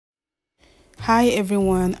Hi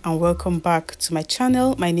everyone and welcome back to my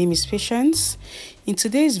channel. My name is Patience. In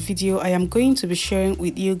today's video I am going to be sharing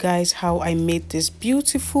with you guys how I made this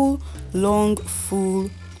beautiful long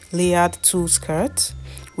full layered tulle skirt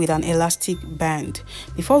with an elastic band.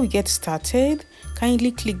 Before we get started,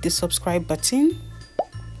 kindly click the subscribe button.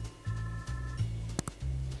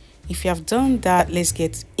 If you have done that, let's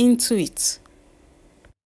get into it.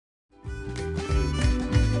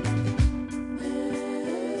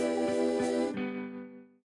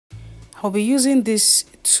 I'll be using this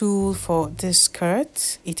tulle for this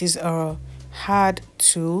skirt. It is a hard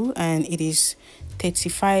tulle and it is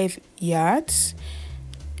 35 yards.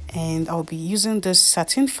 And I'll be using this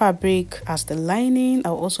satin fabric as the lining.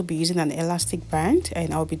 I'll also be using an elastic band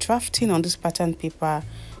and I'll be drafting on this pattern paper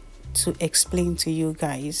to explain to you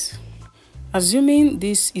guys. Assuming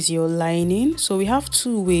this is your lining, so we have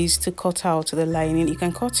two ways to cut out the lining. You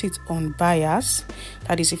can cut it on bias,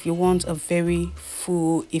 that is if you want a very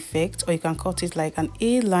full effect, or you can cut it like an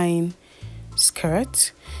A-line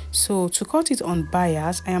skirt. So to cut it on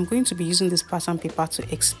bias, I am going to be using this pattern paper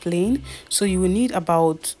to explain. So you will need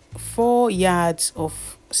about 4 yards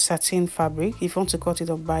of satin fabric if you want to cut it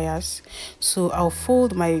on bias. So I'll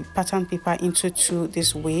fold my pattern paper into two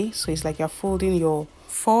this way, so it's like you're folding your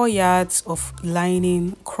 4 yards of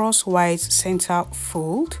lining crosswise center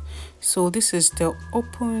fold. So this is the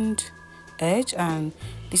opened edge and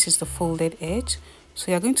this is the folded edge.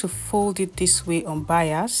 So you're going to fold it this way on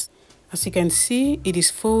bias. As you can see, it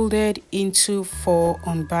is folded into 4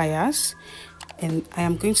 on bias, and I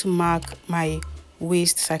am going to mark my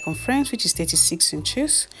waist circumference, which is 36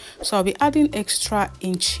 inches. So I'll be adding extra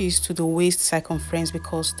inches to the waist circumference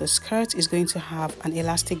because the skirt is going to have an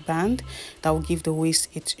elastic band that will give the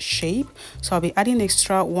waist its shape. So I'll be adding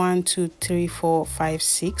extra 1 2 3 4 5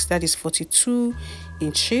 6, that is 42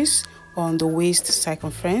 inches on the waist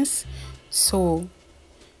circumference. So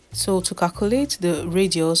to calculate the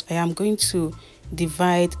radius, I am going to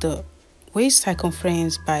divide the waist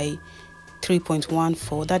circumference by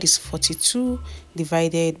 3.14, that is 42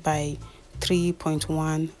 divided by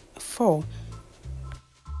 3.14,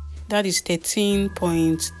 that is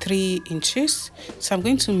 13.3 inches. So I'm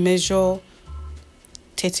going to measure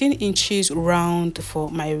 13 inches round for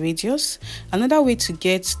my radius. Another way to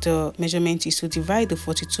get the measurement is to divide the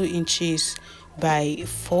 42 inches by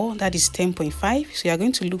 4, that is 10.5. so you're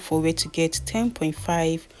going to look for a way to get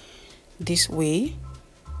 10.5 this way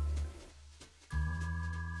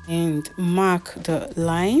and mark the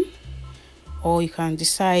line, or you can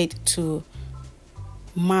decide to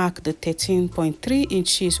mark the 13.3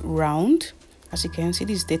 inches round. As you can see,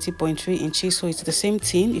 this is 30.3 inches, so it's the same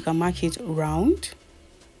thing. You can mark it round.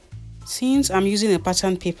 Since I'm using a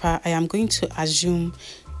pattern paper, I am going to assume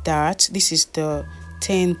that this is the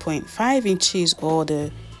 10.5 inches or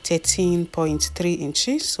the 13.3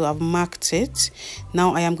 inches. So I've marked it.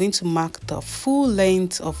 Now I am going to mark the full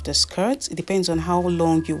length of the skirt. It depends on how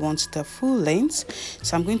long you want the full length.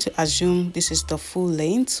 So I'm going to assume this is the full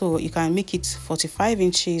length. So you can make it 45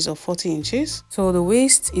 inches or 40 inches. So the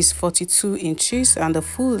waist is 42 inches and the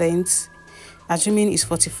full length, assuming is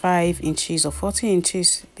 45 inches or 40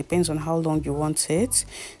 inches, depends on how long you want it.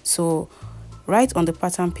 So right on the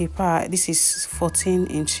pattern paper, this is 14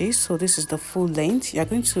 inches, so this is the full length. You're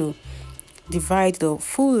going to divide the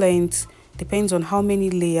full length, depends on how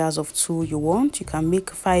many layers of tulle you want. You can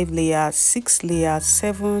make 5 layers, 6 layers,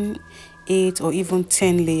 7, 8, or even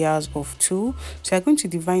 10 layers of tulle. So you're going to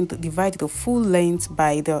divide the full length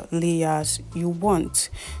by the layers you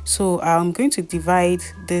want. So I'm going to divide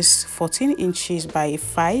this 14 inches by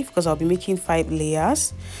 5 because I'll be making 5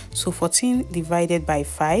 layers. So 14 divided by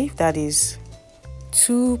 5, that is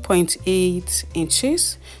 2.8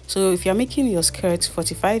 inches. So if you're making your skirt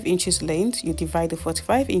 45 inches length, you divide the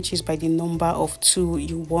 45 inches by the number of tulle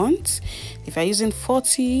you want. If you're using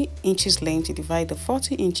 40 inches length, you divide the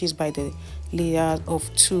 40 inches by the layer of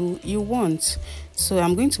tulle you want. So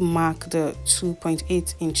I'm going to mark the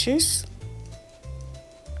 2.8 inches.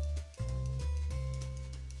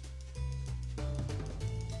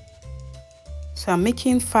 So I'm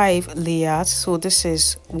making 5 layers. So this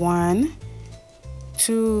is 1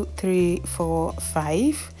 2 3 4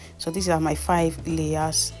 5. So these are my 5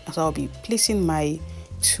 layers. So I'll be placing my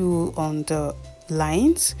tulle on the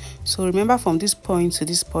lines. So remember, from this point to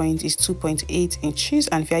this point is 2.8 inches,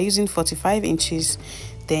 and if you are using 45 inches,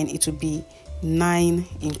 then it will be 9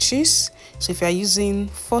 inches. So if you are using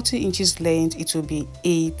 40 inches length, it will be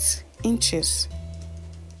 8 inches.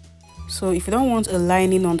 So if you don't want a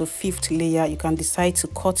lining on the 5th layer, you can decide to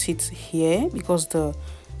cut it here because the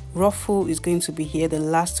ruffle is going to be here, the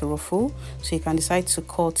last ruffle. So you can decide to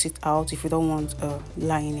cut it out if you don't want a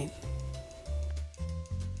lining.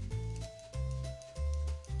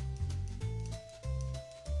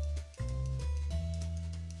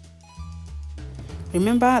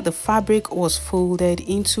 Remember, the fabric was folded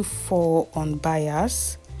into 4 on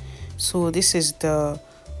bias. So this is the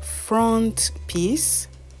front piece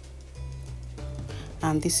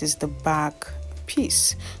and this is the back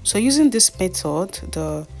piece. So using this method,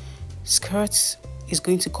 the skirt is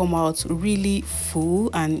going to come out really full,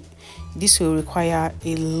 and this will require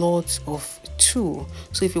a lot of tulle.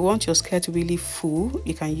 So if you want your skirt really full,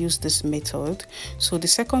 you can use this method. So the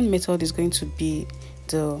second method is going to be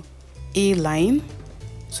the A line.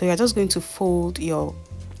 So you're just going to fold your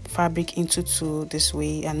fabric into 2 this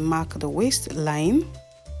way and mark the waistline.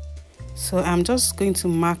 So I'm just going to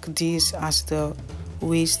mark this as the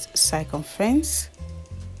waist circumference.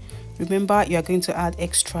 Remember, you are going to add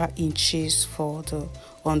extra inches for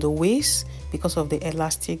on the waist because of the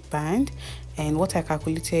elastic band, and what I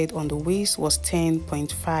calculated on the waist was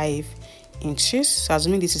 10.5 inches. So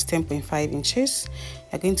assuming this is 10.5 inches,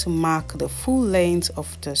 you're going to mark the full length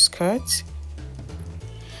of the skirt.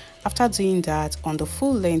 After doing that, on the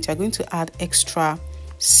full length, you're going to add extra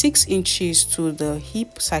 6 inches to the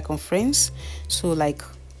hip circumference. So like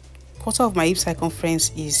quarter of my hip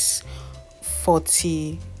circumference is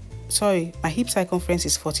my hip circumference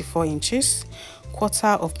is 44 inches. Quarter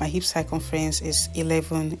of my hip circumference is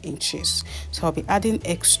 11 inches. So I'll be adding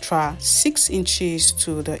extra 6 inches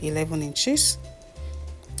to the 11 inches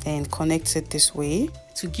and connect it this way.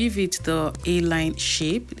 To give it the A-line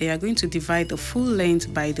shape, they are going to divide the full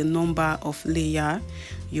length by the number of layer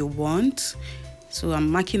you want. So I'm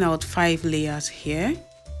marking out 5 layers here.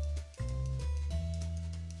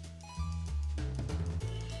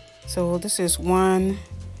 So this is 1,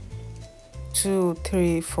 2,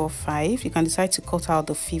 3, 4, 5. You can decide to cut out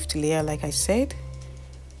the 5th layer like I said.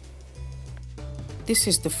 This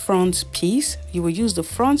is the front piece. You will use the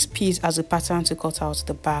front piece as a pattern to cut out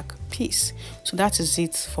the back piece. So that is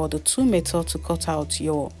it for the tulle method to cut out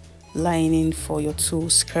your lining for your tulle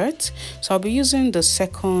skirt. So I'll be using the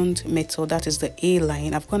second method, that is the A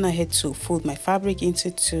line. I've gone ahead to fold my fabric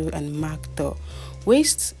into 2 and mark the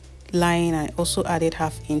waist line. I also added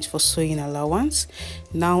 ½ inch for sewing allowance.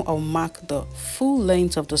 Now I'll mark the full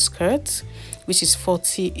length of the skirt, which is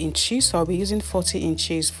 40 inches. So I'll be using 40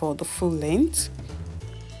 inches for the full length.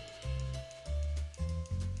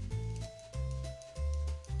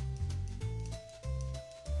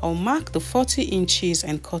 I'll mark the 40 inches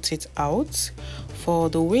and cut it out. For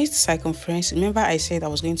the waist circumference, remember I said I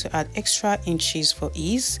was going to add extra inches for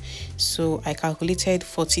ease, so I calculated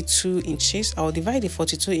 42 inches. I'll divide the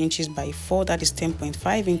 42 inches by 4, that is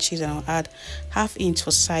 10.5 inches, and I'll add ½ inch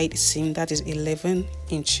for side seam, that is 11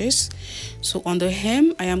 inches. So on the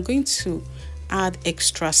hem, I am going to add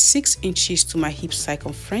extra 6 inches to my hip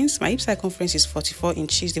circumference. My hip circumference is 44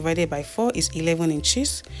 inches, divided by 4 is 11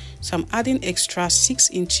 inches. So I'm adding extra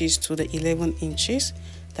 6 inches to the 11 inches,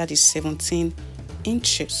 that is 17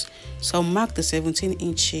 inches. So I'll mark the 17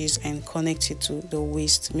 inches and connect it to the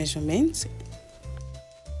waist measurement.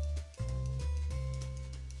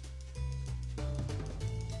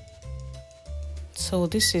 So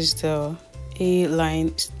this is the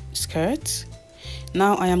A-line skirt.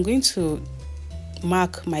 Now I am going to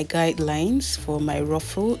mark my guidelines for my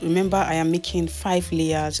ruffle. Remember, I am making 5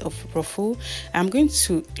 layers of ruffle. I'm going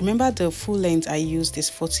to remember the full length I used is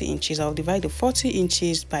 40 inches. I'll divide the 40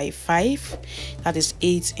 inches by 5, that is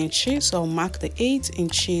 8 inches. So I'll mark the 8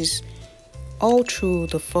 inches all through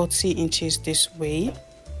the 40 inches this way,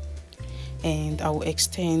 and I will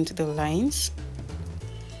extend the lines.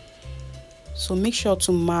 So make sure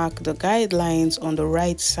to mark the guidelines on the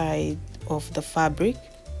right side of the fabric.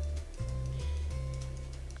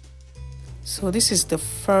 So this is the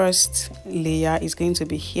first layer, is going to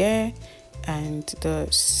be here, and the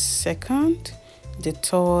second, the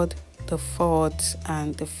third, the fourth,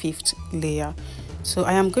 and the 5th layer. So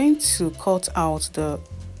I am going to cut out the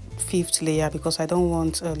 5th layer because I don't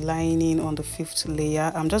want a lining on the 5th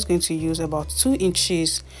layer. I'm just going to use about 2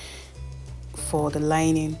 inches for the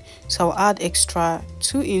lining. So I'll add extra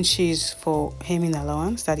 2 inches for hemming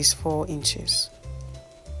allowance, that is 4 inches.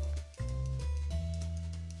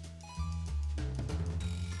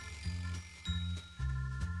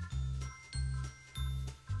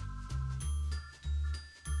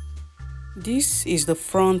 This is the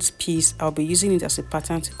front piece. I'll be using it as a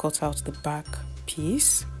pattern to cut out the back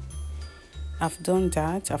piece. I've done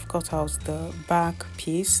that. I've cut out the back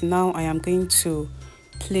piece. Now I am going to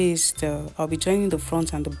place I'll be joining the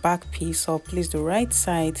front and the back piece. So I'll place the right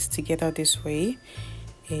sides together this way,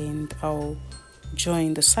 and I'll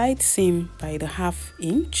join the side seam by the ½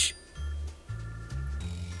 inch.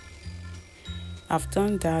 I've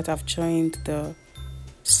done that. I've joined the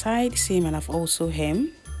side seam and I've also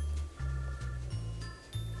hemmed.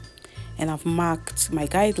 and I've marked my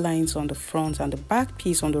guidelines on the front and the back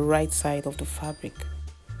piece on the right side of the fabric.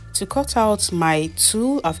 To cut out my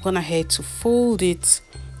tulle, I've gone ahead to fold it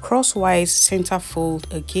crosswise, center fold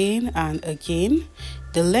again and again.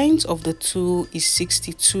 The length of the tulle is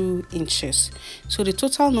 62 inches. So the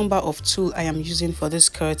total number of tulle I am using for this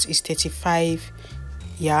skirt is 35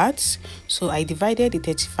 yards. So I divided the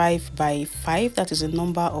 35 by 5. That is the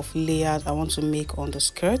number of layers I want to make on the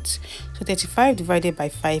skirt. So 35 divided by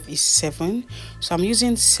 5 is 7. So I'm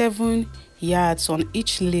using 7 yards on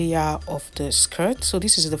each layer of the skirt. So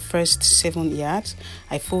this is the first 7 yards.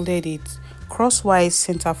 I folded it crosswise,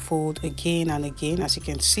 center fold again and again, as you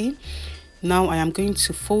can see. Now I am going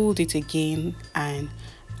to fold it again and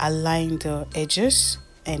align the edges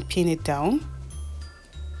and pin it down.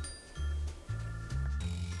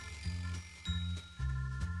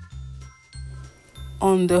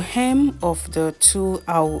 On the hem of the tulle,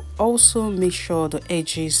 I'll also make sure the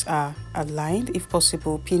edges are aligned. If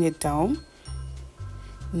possible, pin it down.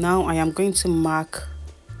 Now I am going to mark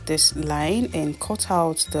this line and cut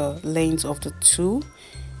out the length of the tulle.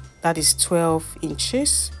 That is 12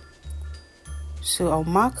 inches. So I'll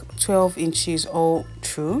mark 12 inches all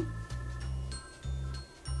through.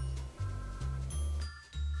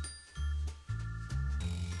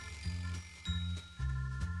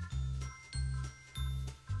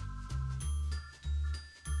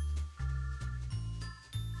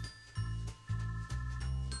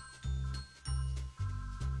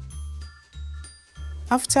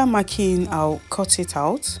 After marking, I'll cut it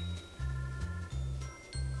out.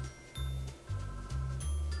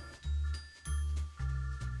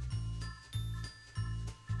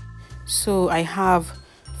 So I have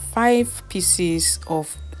 5 pieces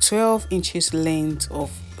of 12 inches length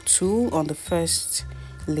of tulle on the first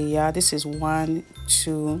layer. This is 1,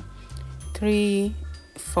 2, 3,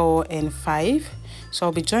 4 and 5. So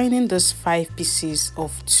I'll be joining those 5 pieces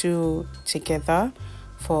of tulle together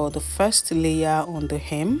for the first layer on the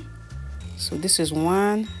hem. So this is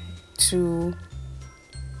 1, 2,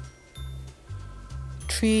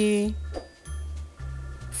 3,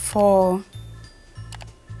 4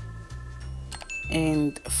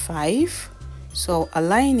 and 5. So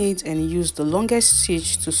align it and use the longest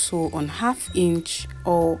stitch to sew on 1/2 inch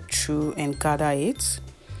all through and gather it.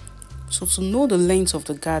 So to know the length of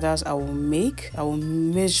the gathers I will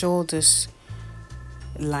measure this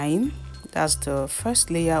line. That's the first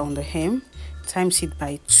layer on the hem, times it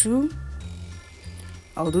by 2.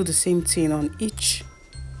 I'll do the same thing on each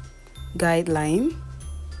guideline.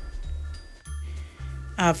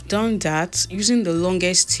 I've done that using the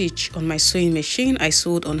longest stitch on my sewing machine. I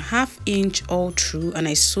sewed on 1/2 inch all through and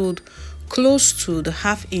I sewed close to the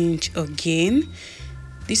 1/2 inch again.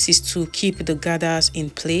 This is to keep the gathers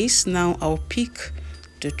in place. Now I'll pick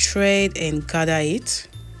the thread and gather it.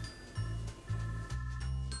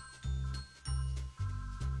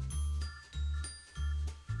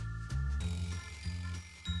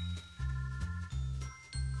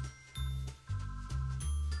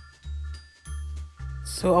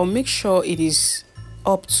 So I'll make sure it is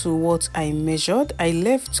up to what I measured. I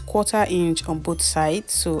left 1/4 inch on both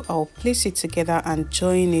sides, so I'll place it together and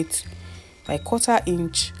join it by 1/4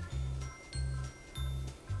 inch.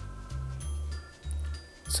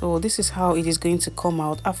 So this is how it is going to come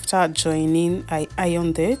out after joining. I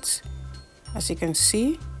ironed it, as you can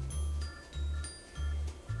see.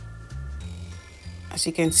 As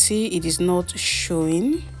you can see, it is not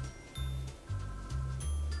showing.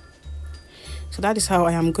 So that is how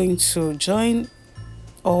I am going to join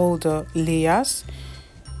all the layers.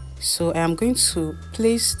 So I am going to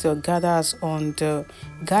place the gathers on the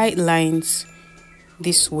guidelines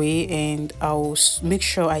this way, and I'll make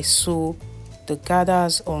sure I sew the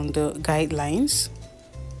gathers on the guidelines.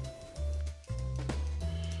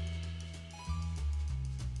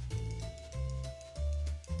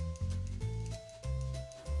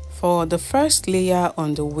 For the first layer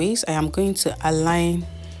on the waist, I am going to align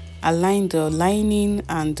the lining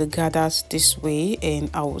and the gathers this way,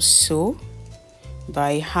 and I will sew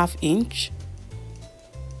by 1/2 inch.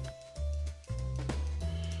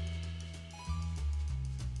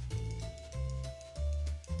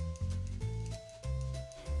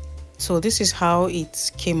 So this is how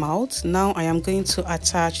it came out. Now I am going to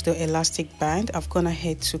attach the elastic band. I've gone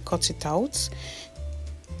ahead to cut it out.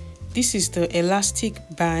 This is the elastic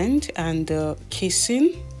band and the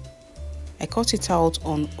casing. I cut it out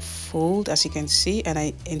on fold, as you can see, and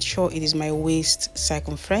I ensure it is my waist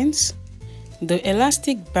circumference. The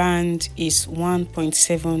elastic band is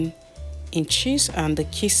 1.7 inches, and the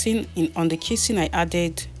casing on the casing I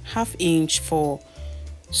added 1/2 inch for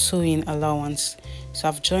sewing allowance. So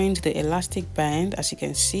I've joined the elastic band, as you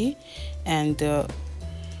can see, and the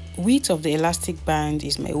width of the elastic band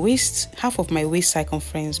is my waist, half of my waist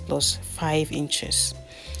circumference plus 5 inches.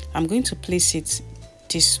 I'm going to place it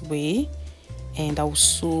this way, and I will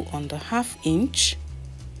sew on the 1/2 inch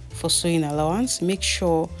for sewing allowance. Make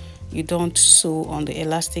sure you don't sew on the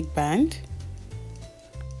elastic band.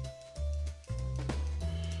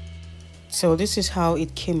 So this is how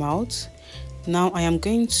it came out. Now I am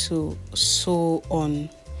going to sew on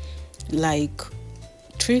like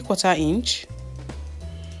 3/4 inch.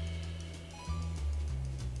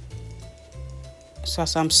 So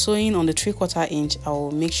as I'm sewing on the 3/4 inch, I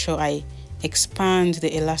will make sure I expand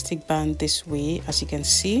the elastic band this way, as you can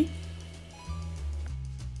see.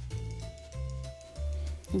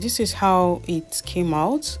 This is how it came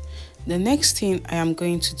out. The next thing I am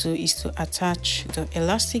going to do is to attach the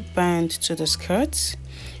elastic band to the skirt.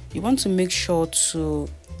 You want to make sure to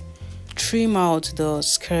trim out the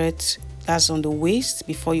skirt that's on the waist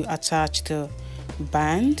before you attach the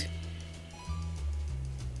band.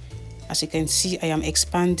 As you can see, I am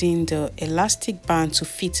expanding the elastic band to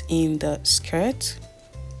fit in the skirt.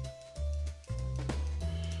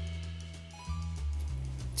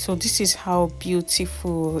 So this is how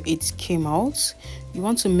beautiful it came out. You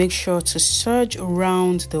want to make sure to serge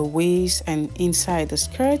around the waist and inside the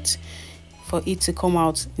skirt for it to come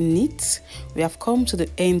out neat. We have come to the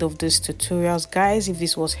end of this tutorials, guys. If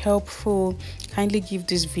this was helpful, kindly give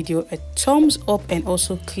this video a thumbs up and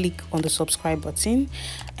also click on the subscribe button,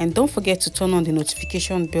 and don't forget to turn on the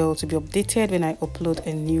notification bell to be updated when I upload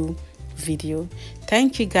a new video.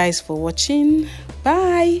 Thank you guys for watching.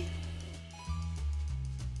 Bye.